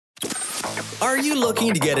Are you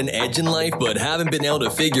looking to get an edge in life but haven't been able to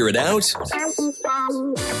figure it out?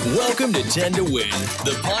 Welcome to 10 to Win,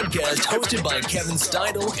 the podcast hosted by Kevin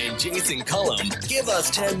Steidel and Jason Cullum. Give us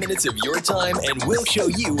 10 minutes of your time and we'll show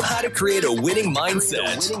you how to create a winning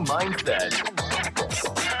mindset.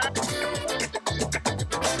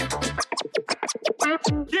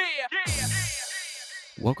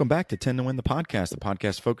 Welcome back to 10 to Win, the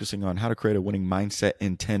podcast focusing on how to create a winning mindset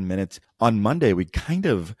in 10 minutes. On Monday, we kind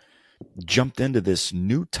of jumped into this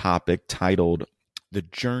new topic titled The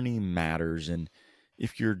Journey Matters. And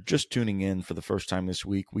if you're just tuning in for the first time this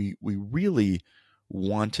week, we really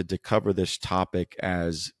wanted to cover this topic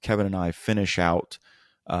as Kevin and I finish out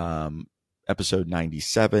episode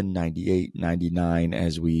 97, 98, 99,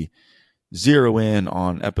 as we zero in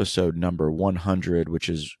on episode number 100, which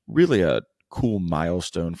is really a cool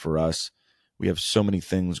milestone for us. We have so many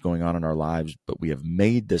things going on in our lives, but we have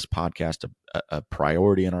made this podcast a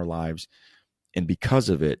priority in our lives. And because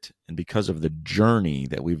of it, and because of the journey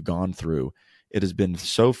that we've gone through, it has been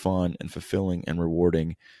so fun and fulfilling and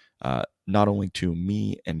rewarding, not only to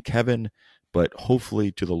me and Kevin, but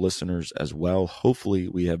hopefully to the listeners as well. Hopefully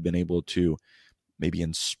we have been able to maybe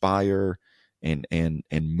inspire and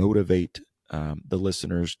motivate the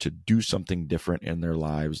listeners to do something different in their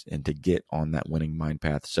lives and to get on that winning mind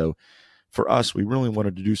path. So for us, we really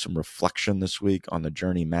wanted to do some reflection this week on the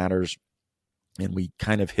journey matters. And we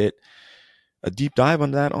kind of hit a deep dive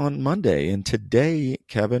on that on Monday. And today,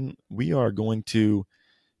 Kevin, we are going to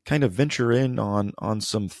kind of venture in on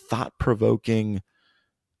some thought-provoking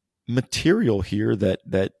material here that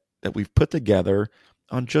we've put together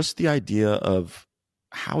on just the idea of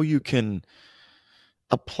how you can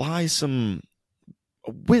apply some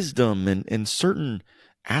wisdom and certain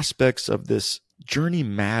aspects of this journey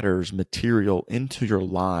matters material into your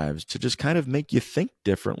lives to just kind of make you think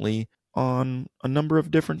differently on a number of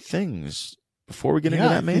different things. Before we get into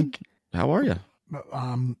that, man, how are you?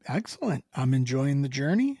 Excellent. I'm enjoying the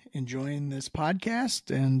journey, enjoying this podcast.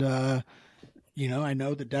 And, I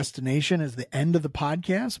know the destination is the end of the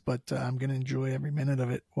podcast, but I'm going to enjoy every minute of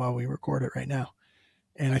it while we record it right now.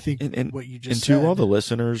 And I think what you just said. And to all the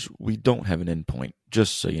listeners, we don't have an endpoint,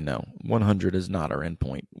 just so you know. 100 is not our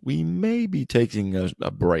endpoint. We may be taking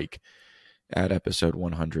a break at episode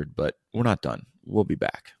 100, but we're not done. We'll be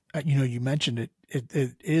back. You mentioned it.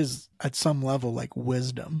 It is at some level like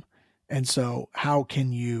wisdom. And so how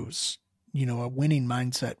can you, a winning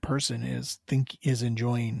mindset person is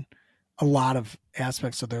enjoying a lot of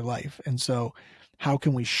aspects of their life. And so how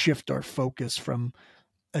can we shift our focus from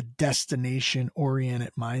a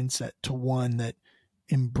destination-oriented mindset to one that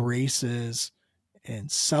embraces and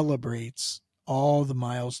celebrates all the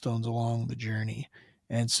milestones along the journey?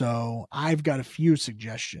 And so I've got a few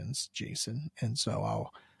suggestions, Jason. And so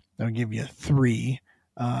I'll give you three.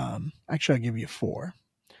 Actually, I'll give you four.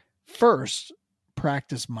 First,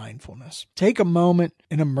 practice mindfulness. Take a moment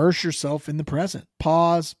and immerse yourself in the present.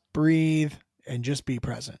 Pause, breathe, and just be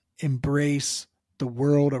present. Embrace the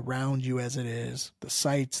world around you as it is, the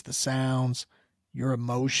sights, the sounds, your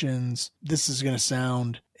emotions. This is going to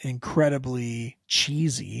sound incredibly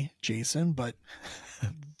cheesy, Jason, but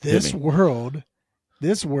this world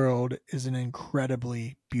is an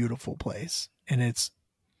incredibly beautiful place, and it's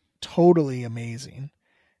totally amazing.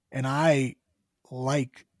 And I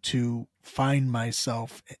like to find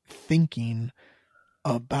myself thinking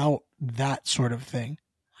about that sort of thing.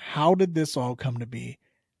 How did this all come to be?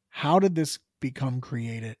 How did this become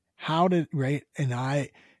created? Right? And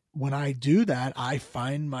when I do that, I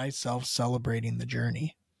find myself celebrating the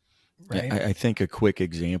journey. Right. I think a quick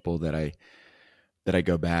example that I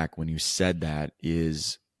go back when you said that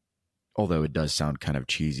is, although it does sound kind of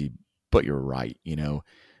cheesy, but you're right.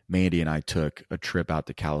 Mandy and I took a trip out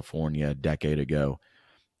to California a decade ago,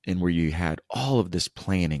 and where you had all of this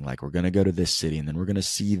planning, like we're going to go to this city and then we're going to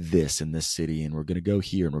see this in this city and we're going to go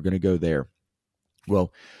here and we're going to go there.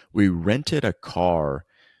 Well, we rented a car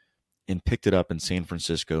and picked it up in San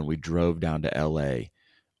Francisco, and we drove down to LA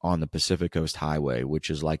on the Pacific Coast Highway, which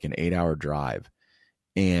is like an 8-hour drive.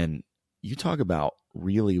 And you talk about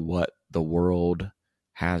really what the world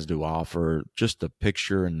has to offer, just the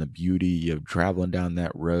picture and the beauty of traveling down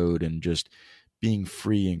that road and just being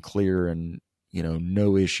free and clear and,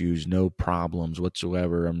 no issues, no problems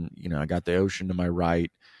whatsoever. I got the ocean to my right,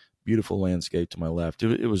 beautiful landscape to my left.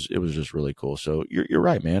 It was just really cool. So you're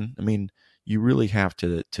right, man. I mean, you really have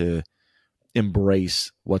to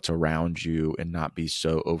embrace what's around you and not be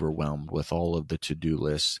so overwhelmed with all of the to-do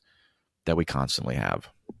lists that we constantly have.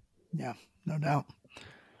 Yeah, no doubt.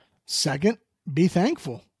 Second, be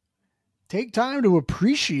thankful. Take time to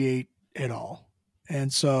appreciate it all.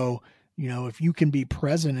 And so, if you can be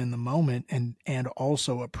present in the moment and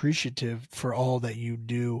also appreciative for all that you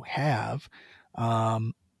do have,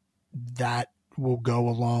 that will go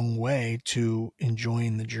a long way to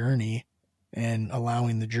enjoying the journey and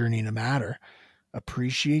allowing the journey to matter.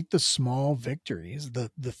 Appreciate the small victories, the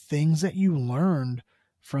things that you learned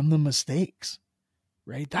from the mistakes,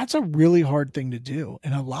 right? That's a really hard thing to do.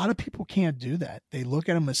 And a lot of people can't do that. They look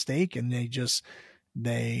at a mistake and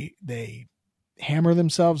they hammer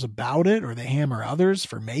themselves about it, or they hammer others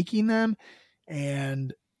for making them.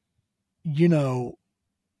 And,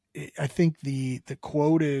 I think the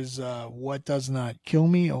quote is, what does not kill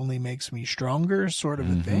me only makes me stronger, sort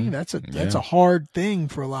of a thing. That's a hard thing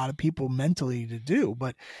for a lot of people mentally to do.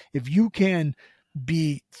 But if you can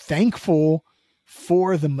be thankful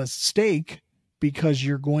for the mistake because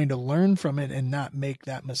you're going to learn from it and not make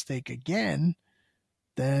that mistake again,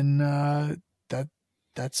 then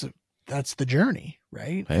that's the journey,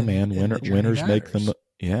 right? Hey, man, winners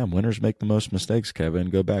make the most mistakes, Kevin.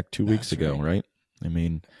 Go back 2 weeks ago, right? I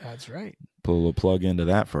mean, that's right. Put a little plug into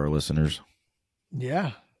that for our listeners.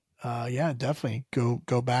 Yeah. Definitely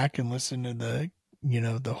go back and listen to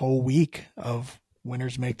the whole week of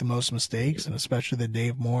Winners Make the Most Mistakes, and especially the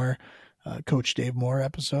Dave Moore, Coach Dave Moore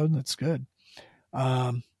episode. That's good.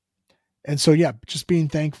 And so, just being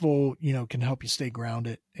thankful, can help you stay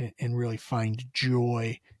grounded and really find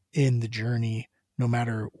joy in the journey, no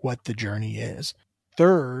matter what the journey is.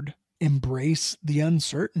 Third, embrace the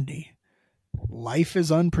uncertainty. Life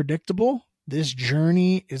is unpredictable. This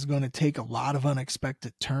journey is going to take a lot of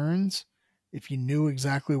unexpected turns. If you knew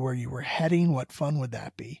exactly where you were heading, what fun would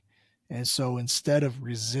that be? And so instead of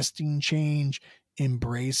resisting change,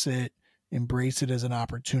 embrace it as an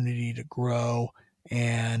opportunity to grow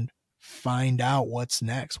and find out what's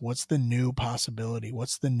next. What's the new possibility?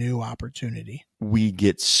 What's the new opportunity? We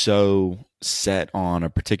get so set on a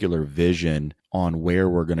particular vision on where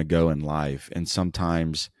we're going to go in life. And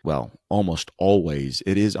sometimes, well, almost always,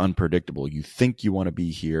 it is unpredictable. You think you want to be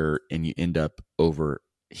here and you end up over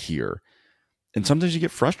here. And sometimes you get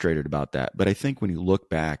frustrated about that. But I think when you look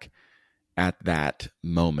back at that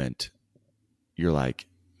moment, you're like,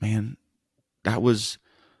 man, that was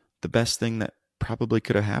the best thing that probably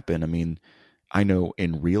could have happened. I mean, I know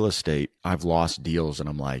in real estate, I've lost deals and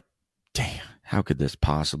I'm like, damn, how could this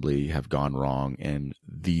possibly have gone wrong? And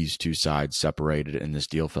these two sides separated and this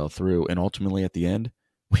deal fell through. And ultimately at the end,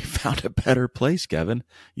 we found a better place, Kevin.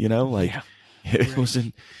 It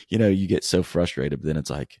wasn't, you get so frustrated, but then it's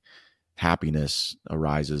like happiness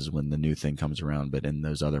arises when the new thing comes around. But in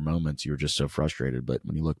those other moments, you're just so frustrated. But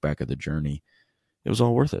when you look back at the journey, it was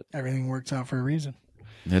all worth it. Everything works out for a reason.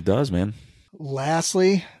 It does, man.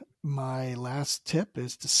 Lastly, my last tip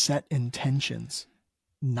is to set intentions,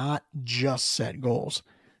 not just set goals.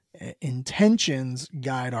 Intentions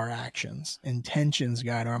guide our actions. Intentions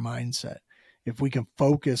guide our mindset. If we can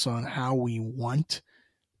focus on how we want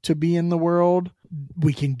to be in the world,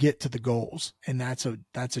 we can get to the goals. And that's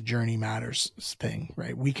a journey matters thing,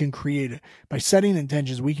 right? We can by setting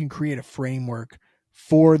intentions, we can create a framework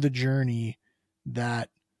for the journey that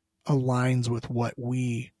aligns with what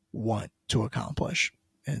we want to accomplish.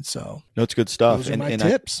 And so it's good stuff. Those are my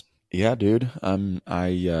tips. Yeah, dude.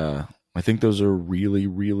 I think those are really,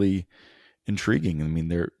 really intriguing. I mean,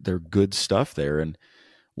 they're good stuff there. And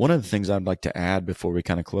one of the things I'd like to add before we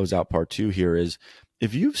kind of close out part 2 here is,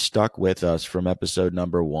 if you've stuck with us from episode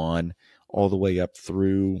number 1 all the way up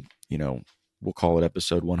through, we'll call it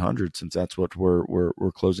episode 100, since that's what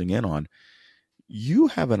we're closing in on, you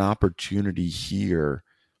have an opportunity here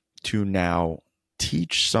to now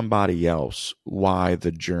teach somebody else why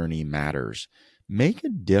the journey matters. Make a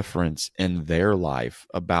difference in their life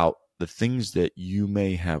about the things that you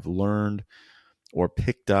may have learned or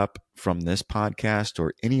picked up from this podcast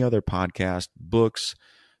or any other podcast, books,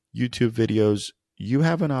 YouTube videos. You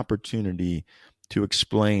have an opportunity to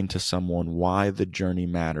explain to someone why the journey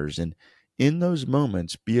matters. And in those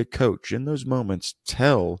moments, be a coach. In those moments,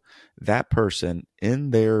 tell that person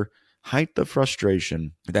in their height of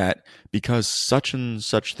frustration that because such and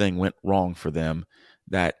such thing went wrong for them,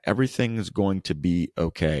 that everything is going to be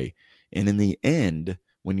okay. And in the end,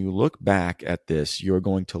 when you look back at this, you're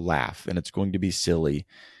going to laugh and it's going to be silly.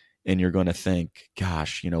 And you're going to think,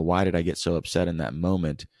 gosh, why did I get so upset in that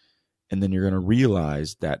moment? And then you're going to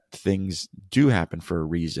realize that things do happen for a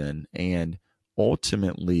reason. And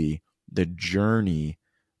ultimately, the journey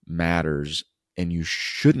matters. And you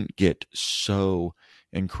shouldn't get so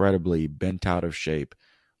incredibly bent out of shape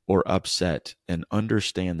or upset, and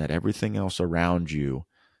understand that everything else around you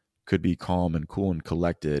could be calm and cool and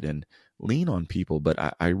collected, and lean on people.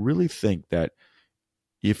 But I really think that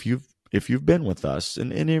if you've if you've been with us,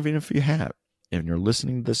 and even if you have, and you're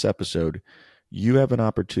listening to this episode, you have an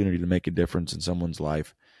opportunity to make a difference in someone's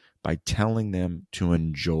life by telling them to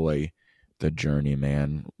enjoy the journey,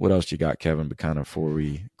 man. What else you got, Kevin, but kind of before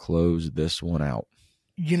we close this one out?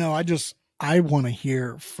 I want to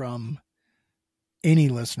hear from any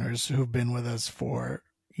listeners who've been with us for,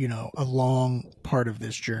 a long part of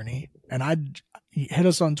this journey. And hit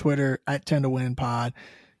us on Twitter at 10 to win pod,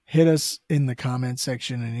 hit us in the comment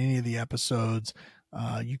section in any of the episodes.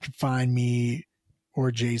 You can find me or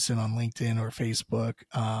Jason on LinkedIn or Facebook,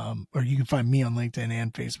 or you can find me on LinkedIn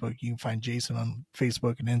and Facebook. You can find Jason on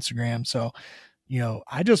Facebook and Instagram. So,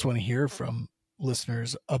 I just want to hear from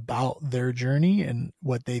listeners about their journey and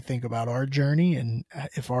what they think about our journey, and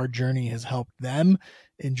if our journey has helped them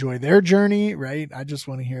enjoy their journey, right? I just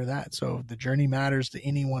want to hear that. So if the journey matters to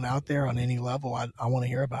anyone out there on any level, I want to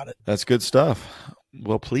hear about it. That's good stuff.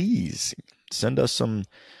 Well, please send us some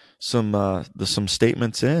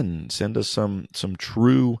statements in. Send us some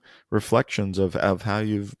true reflections of how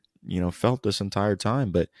you've felt this entire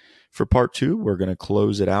time. But for part 2, we're going to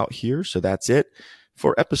close it out here. So that's it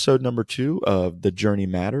for episode number 2 of The Journey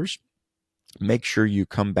Matters. Make sure you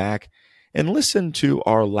come back and listen to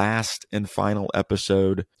our last and final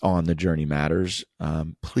episode on The Journey Matters.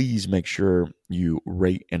 Please make sure you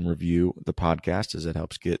rate and review the podcast, as it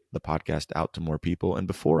helps get the podcast out to more people. And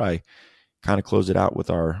before I kind of close it out with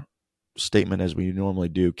our statement as we normally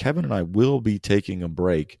do, Kevin and I will be taking a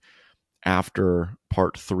break after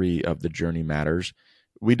part 3 of The Journey Matters.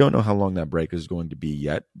 We don't know how long that break is going to be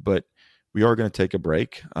yet, but we are going to take a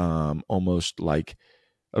break, almost like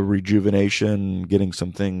a rejuvenation, getting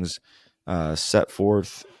some things set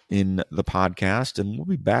forth in the podcast. And we'll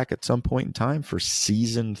be back at some point in time for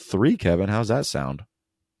season 3. Kevin, how's that sound?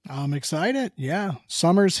 I'm excited. Yeah.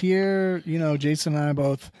 Summer's here. Jason and I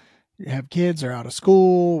both have kids, are out of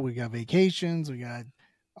school. We got vacations. We got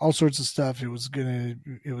all sorts of stuff. It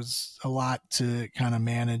was a lot to kind of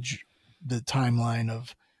manage the timeline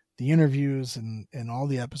of the interviews and all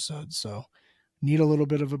the episodes. So need a little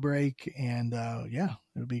bit of a break, and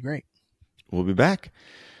it'll be great. We'll be back.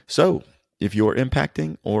 So if you're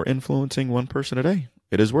impacting or influencing one person a day,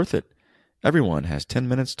 it is worth it. Everyone has 10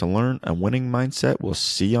 minutes to learn a winning mindset. We'll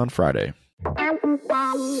see you on Friday.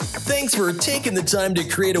 Thanks for taking the time to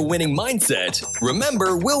create a winning mindset.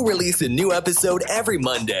 Remember, we'll release a new episode every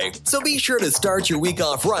Monday, so be sure to start your week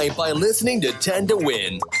off right by listening to 10 to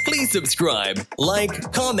Win. Please subscribe,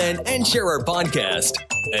 like, comment, and share our podcast.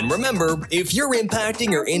 And remember, if you're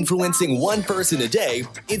impacting or influencing one person a day,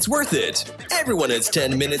 it's worth it. Everyone has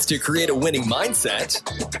 10 minutes to create a winning mindset.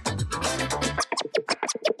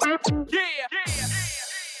 Yeah.